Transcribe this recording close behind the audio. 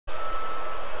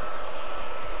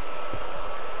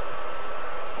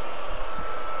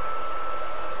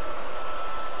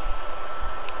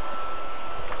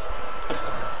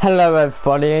Hello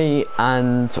everybody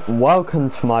and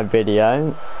welcome to my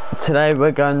video. Today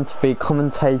we're going to be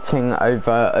commentating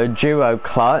over a duo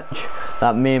clutch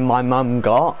that me and my mum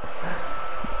got.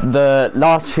 The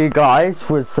last few guys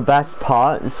was the best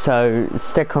part, so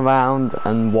stick around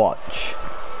and watch.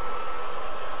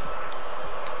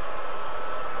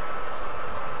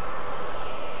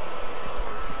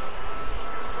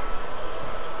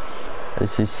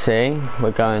 As you see,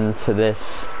 we're going to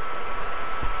this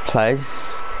place,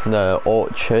 the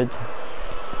orchard.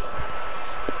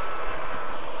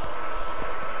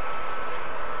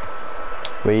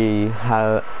 We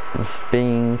have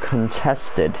been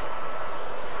contested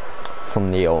from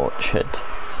the orchard.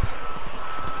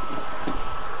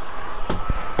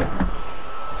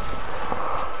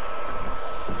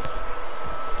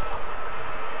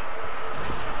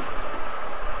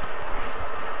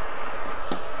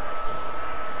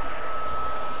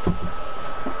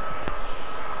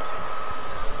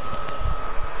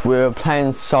 We were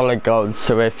playing solid gold,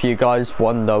 so if you guys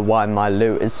wonder why my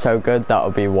loot is so good,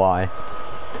 that'll be why.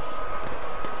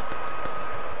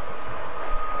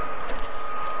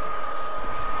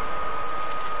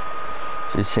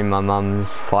 Do you see my mum's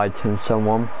fighting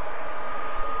someone?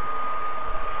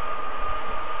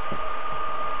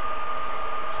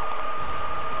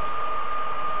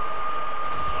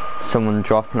 Someone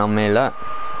dropping on me, look.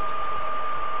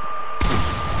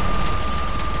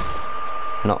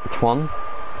 Knocked one.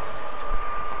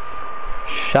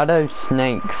 Shadow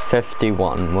Snake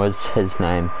 51 was his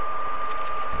name.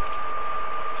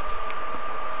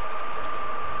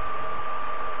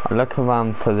 I look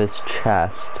around for this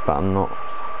chest, but I'm not.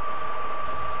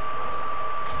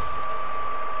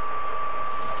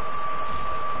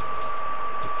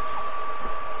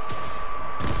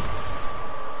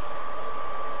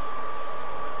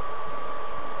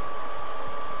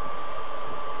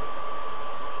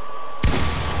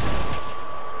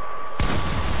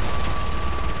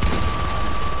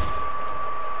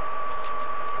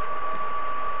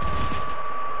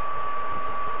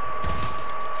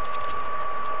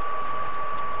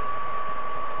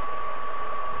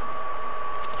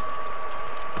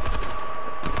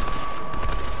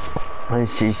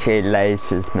 As you see,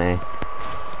 lasers me.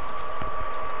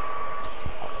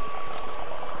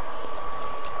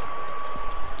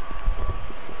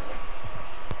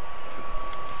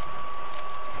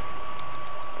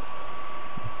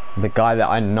 The guy that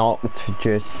I knocked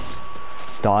just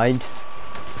died.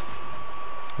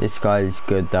 This guy is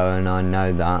good though, and I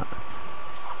know that.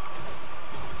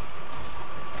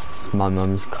 It's my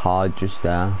mum's car just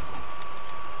there.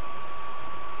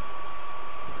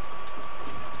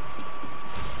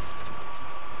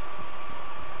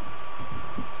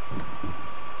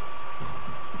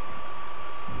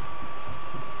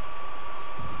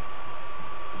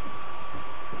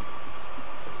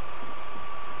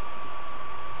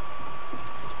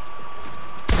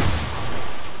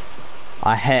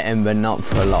 I hit him, but not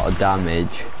for a lot of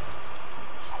damage.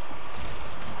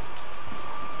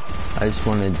 I just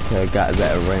wanted to get a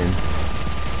bit of room.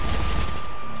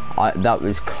 That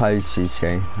was close, you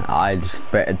see. I just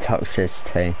a bit of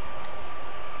toxicity.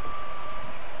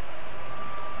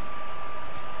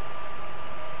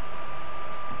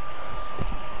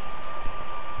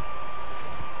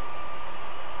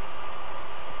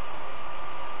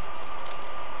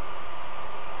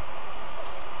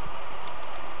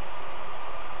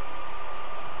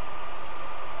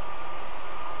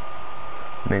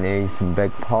 Minis and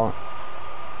big pots.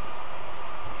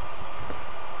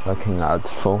 Looking at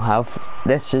full health.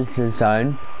 This is the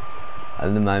zone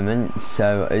at the moment,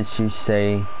 so as you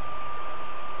see,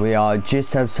 we are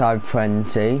just outside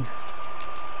Frenzy,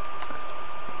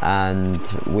 and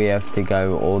we have to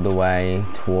go all the way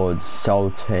towards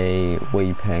Salty,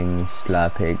 Weeping,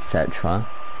 Slurpy, etc.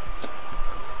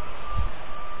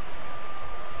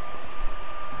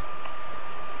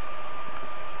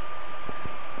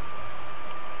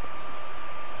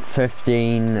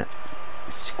 $15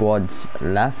 squads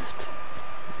left,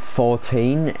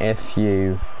 14 if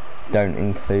you don't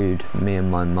include me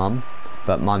and my mum,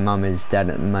 but my mum is dead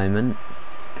at the moment.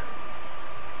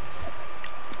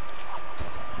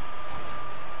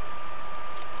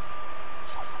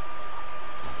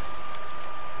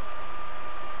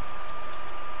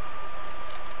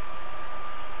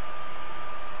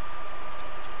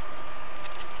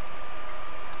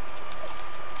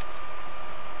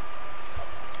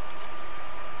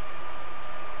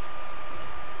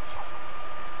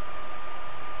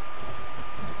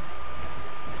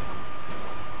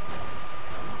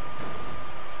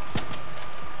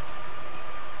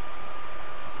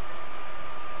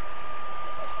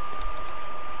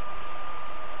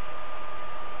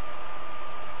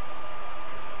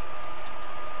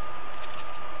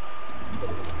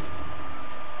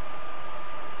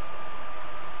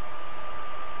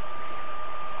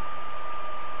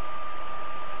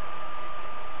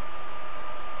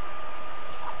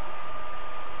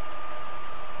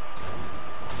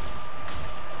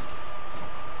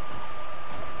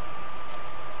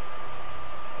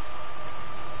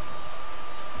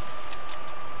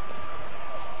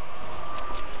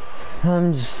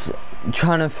 I'm just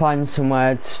trying to find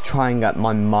somewhere to try and get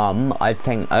my mum. I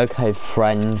think, okay,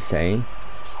 Frenzy.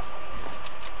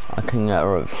 I can get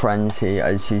her at Frenzy.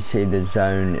 As you see, the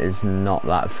zone is not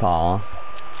that far.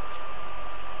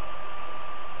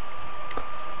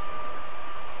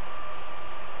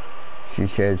 She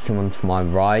says someone to my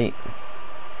right.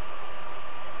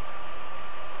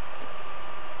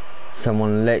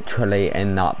 Someone literally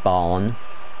in that barn.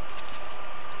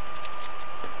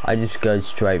 I just go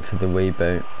straight for the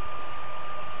reboot.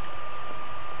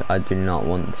 I do not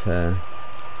want to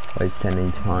waste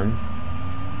any time.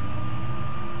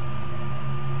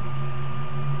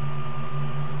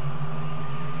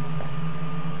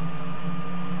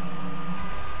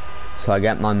 So I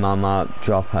get my mum up,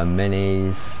 drop her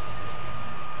minis.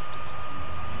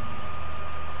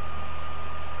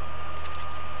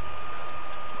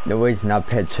 The reason I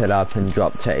picked it up and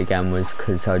dropped it again was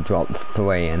because I dropped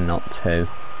 3 and not 2.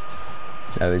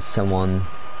 There was someone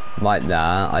right there.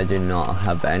 I do not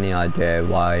have any idea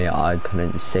why I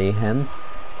couldn't see him.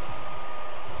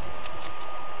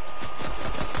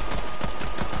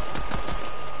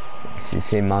 So you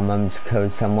see my mum's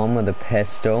killed someone with a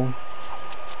pistol.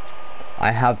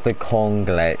 I have the corn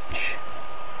glitch,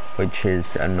 which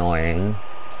is annoying,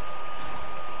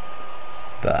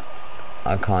 but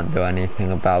I can't do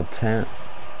anything about it,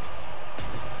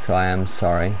 so I am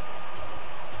sorry.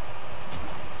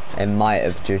 It might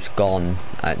have just gone,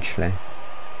 actually.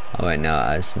 Oh wait, no, it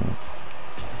hasn't.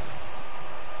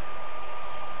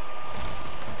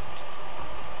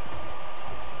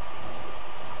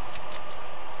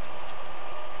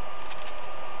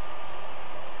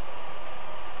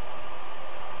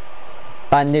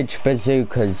 Bandage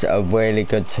bazookas are really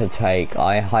good to take.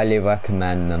 I highly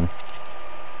recommend them.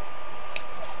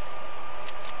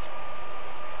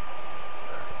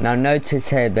 Now notice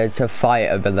here, there's a fight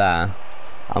over there,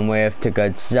 and we have to go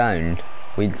to zone.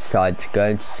 We decide to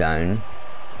go to zone.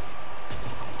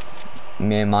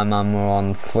 Me and my mum are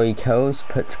on 3 kills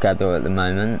put together at the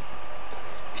moment.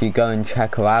 If you go and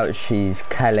check her out, she's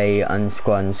Kelly__B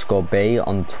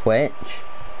on Twitch.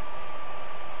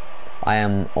 I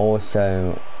am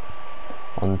also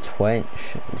on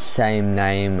Twitch, same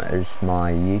name as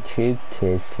my YouTube,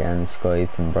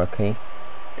 TSC_EthanBrookie.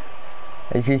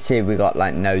 As you see, we got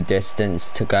like no distance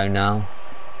to go now,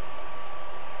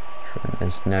 so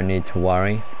there's no need to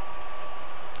worry.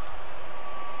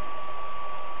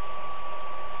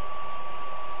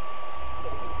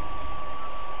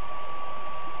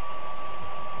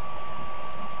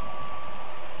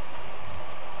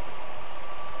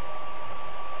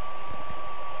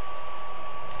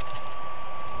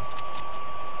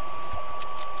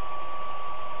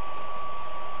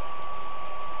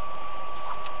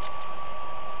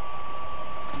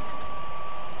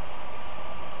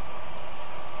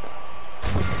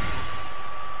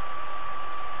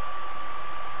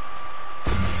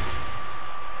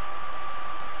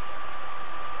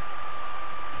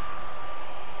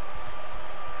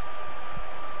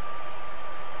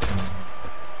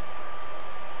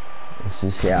 As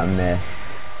you see, I missed.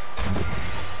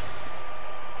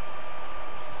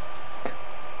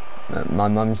 My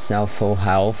mum's now full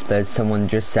health. There's someone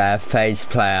just there, phase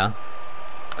player.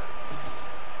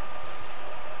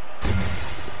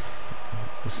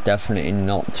 It's definitely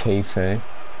not Tifu.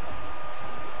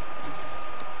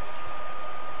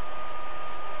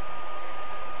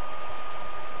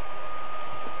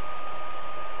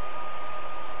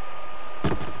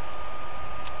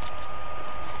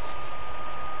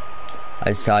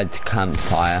 I decided to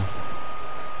campfire.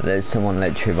 There's someone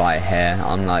literally right here.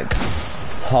 I'm like,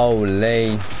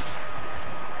 holy.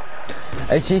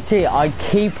 As you see, I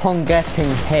keep on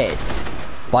getting hit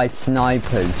by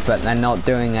snipers, but they're not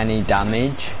doing any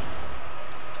damage.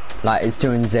 Like, it's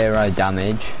doing 0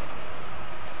 damage.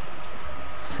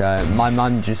 So my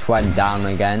mum just went down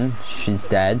again. She's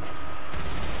dead.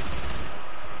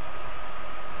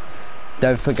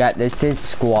 Don't forget, this is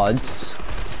squads.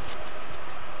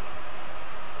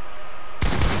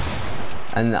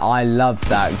 And I love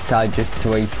that because I just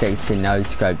 360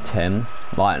 no-scoped him.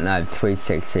 Right, no,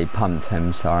 360 pumped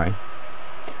him, sorry.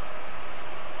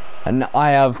 And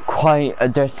I have quite a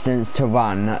distance to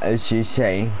run, as you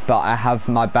see. But I have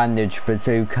my bandage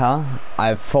bazooka. I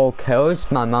have 4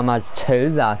 kills, my mum has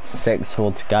 2, that's 6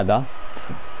 altogether.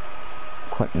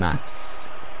 Quick maths.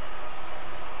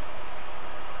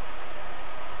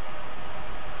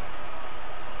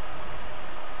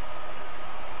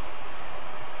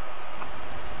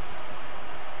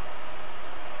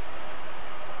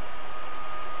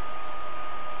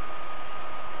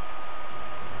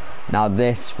 Now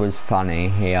this was funny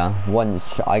here.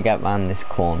 Once I get round this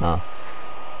corner,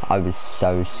 I was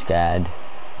so scared.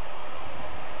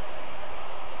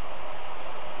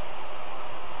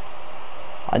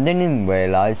 I didn't even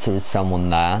realise there was someone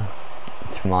there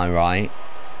to my right.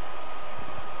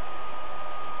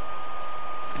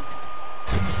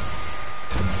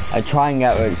 I try and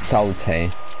get where it's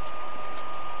salty.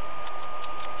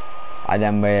 I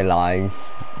then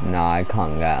realise, no, I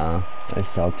can't get her. It's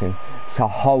salty. It's a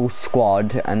whole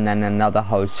squad and then another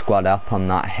whole squad up on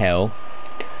that hill.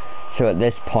 So at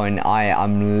this point,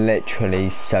 I'm literally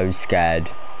so scared.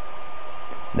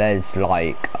 There's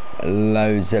like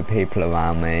loads of people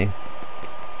around me.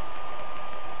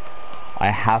 I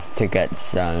have to get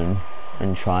zone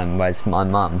and try and where's my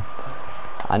mum?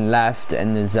 And left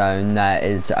in the zone there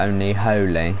is only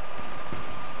Holy.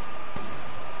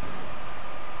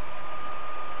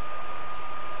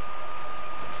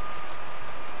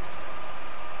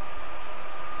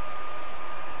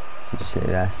 You see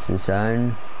that's the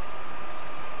zone.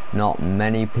 Not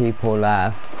many people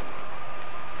left.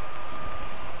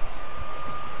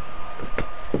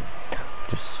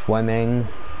 Just swimming.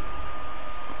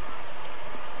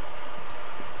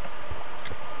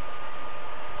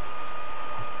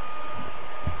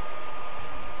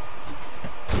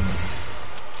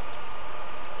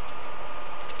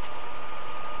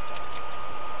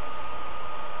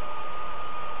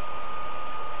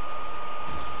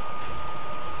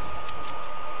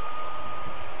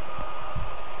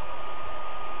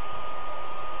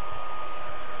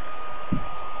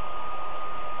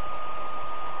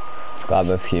 Grab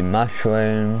a few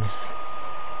mushrooms.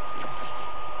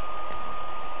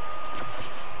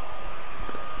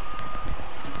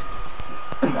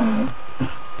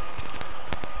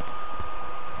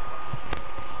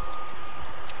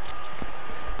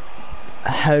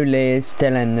 Holy is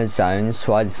still in the zone,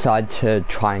 so I decided to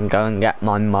try and go and get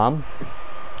my mum.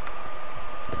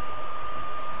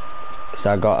 Because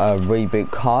I got a reboot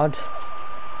card.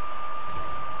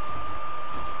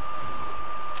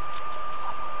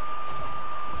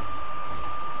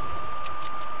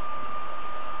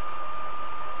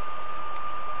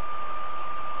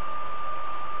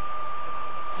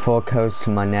 Four kills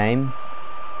to my name.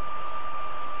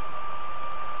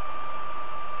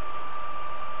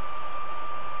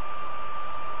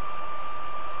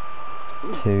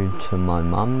 Two to my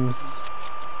mum's.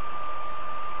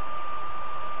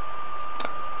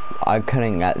 I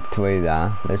couldn't get through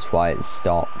there, that's why it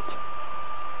stopped.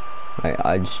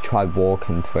 I just tried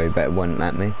walking through but it wouldn't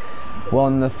let me. We're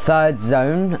on the third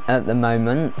zone at the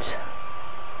moment.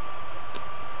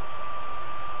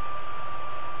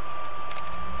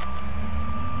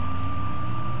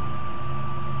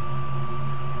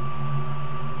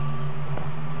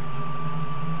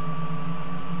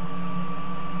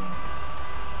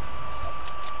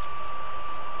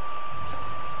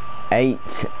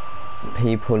 Eight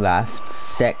people left,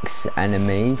 6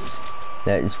 enemies.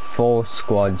 There's 4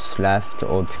 squads left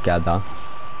altogether.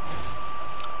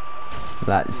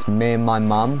 That's me and my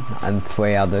mum and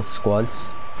 3 other squads.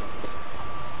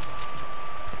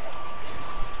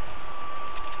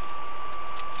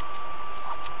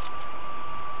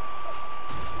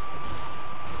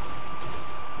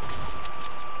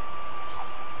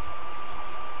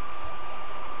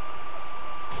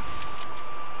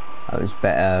 That was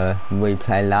better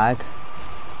replay lag.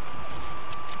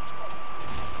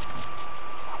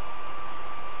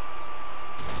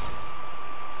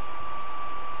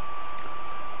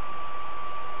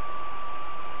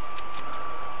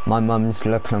 My mum's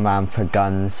looking around for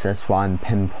guns, that's why I'm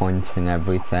pinpointing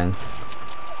everything.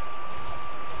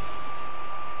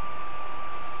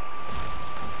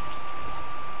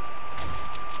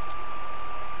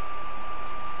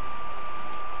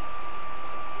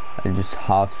 I'm just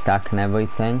half stacking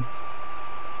everything.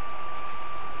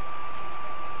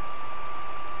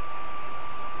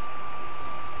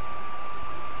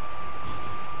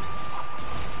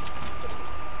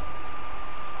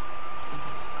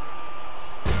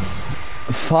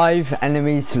 Five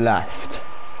enemies left.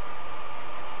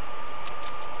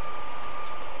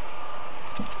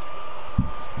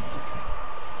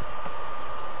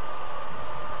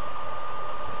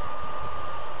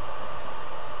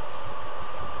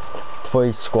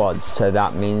 Three squads, so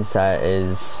that means there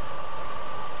is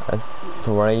a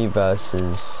 3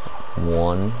 versus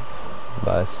 1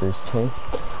 versus 2.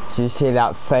 So you see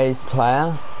that phase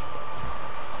player?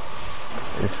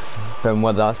 It's been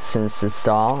with us since the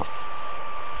start.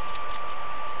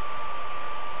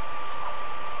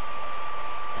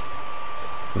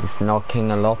 He's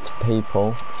knocking a lot of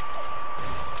people.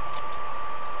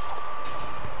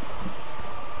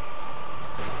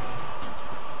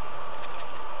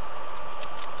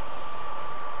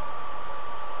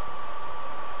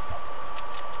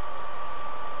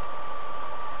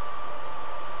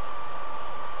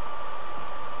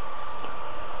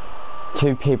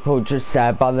 2 people just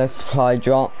there by the supply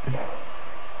drop.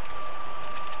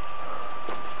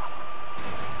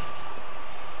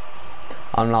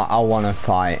 I'm like, I want to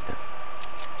fight.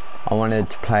 I wanted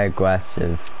to play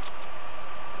aggressive.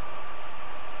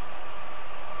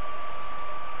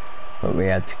 But we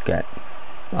had to get...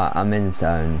 I'm in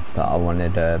zone, but I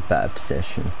wanted a better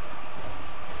position.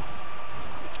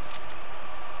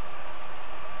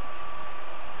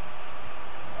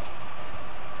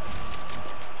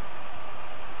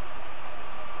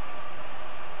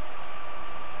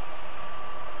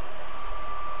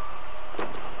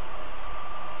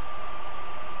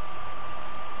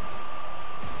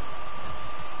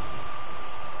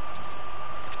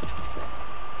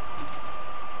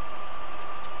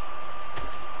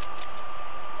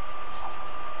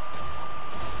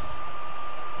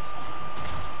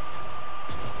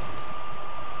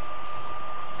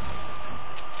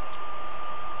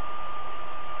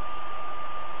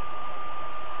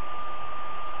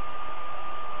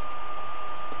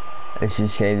 As you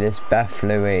see, this Beth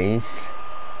Louise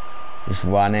is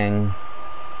running,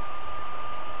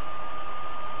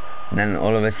 and then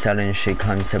all of a sudden she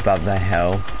comes above the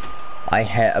hill. I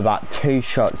hit about 2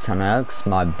 shots on her because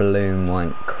my balloon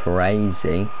went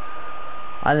crazy.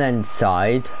 I then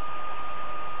sighed,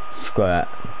 screw it,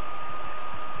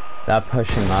 they're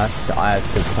pushing us, I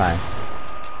have to play.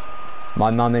 My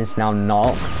mum is now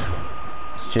knocked,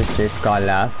 it's just this guy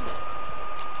left.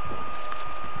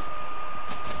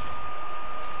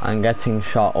 I'm getting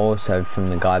shot also from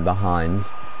the guy behind.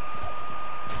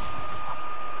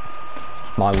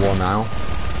 It's my war now.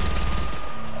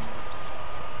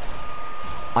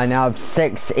 I now have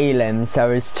 6 elims,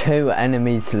 there is 2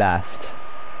 enemies left.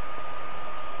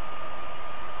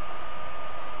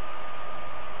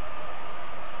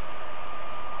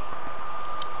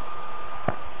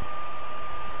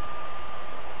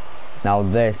 Now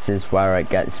this is where it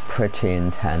gets pretty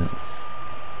intense.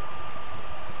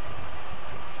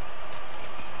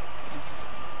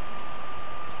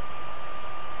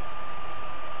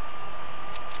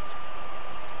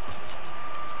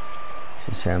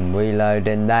 So I'm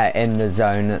reloading, they're in the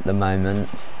zone at the moment.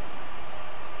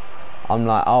 I'm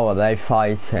like, oh, are they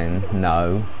fighting?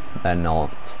 No, they're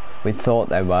not. We thought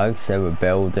they were because they were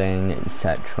building,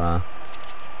 etc.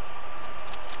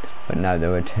 But no, they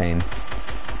were a team.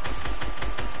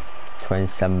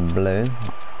 27 blue.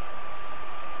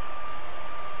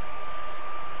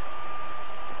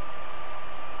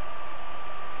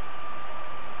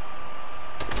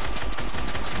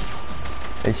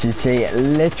 As you see,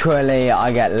 literally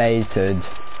I get lasered.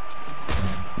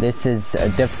 This is a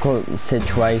difficult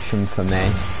situation for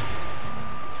me.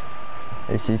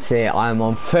 As you see, I am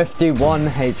on 51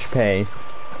 HP.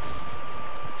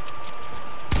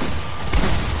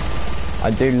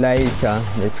 I do laser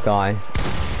this guy.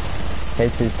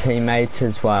 Hits his teammate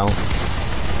as well.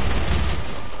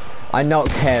 I knock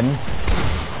him.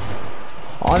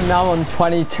 I'm now on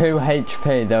 22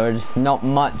 HP. There is not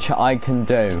much I can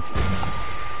do.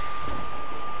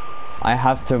 I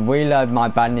have to reload my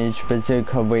bandage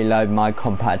bazooka, reload my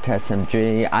compact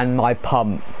SMG and my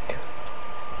pump.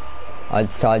 I'd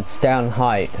stay on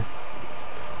height.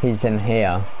 He's in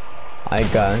here. I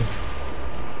go.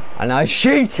 And I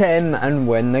shoot him and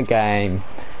win the game.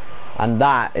 And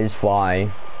that is why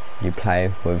you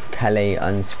play with Kelly__B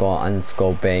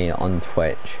on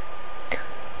Twitch.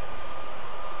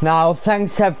 Now,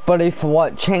 thanks everybody for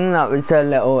watching. That was a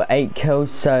little 8 kill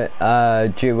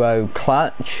duo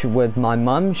clutch with my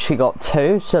mum. She got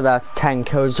 2, so that's 10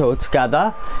 kills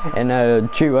altogether in a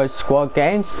duo squad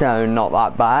game, so not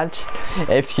that bad.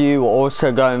 If you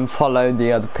also go and follow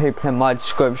the other people in my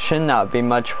description, that would be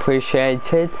much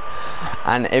appreciated.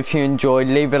 And if you enjoyed,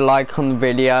 leave a like on the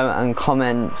video and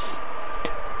comments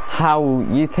how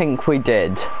you think we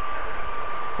did.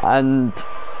 And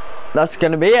that's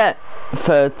gonna be it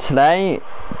for today,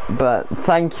 but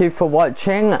thank you for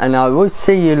watching, and I will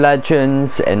see you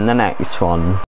legends in the next one.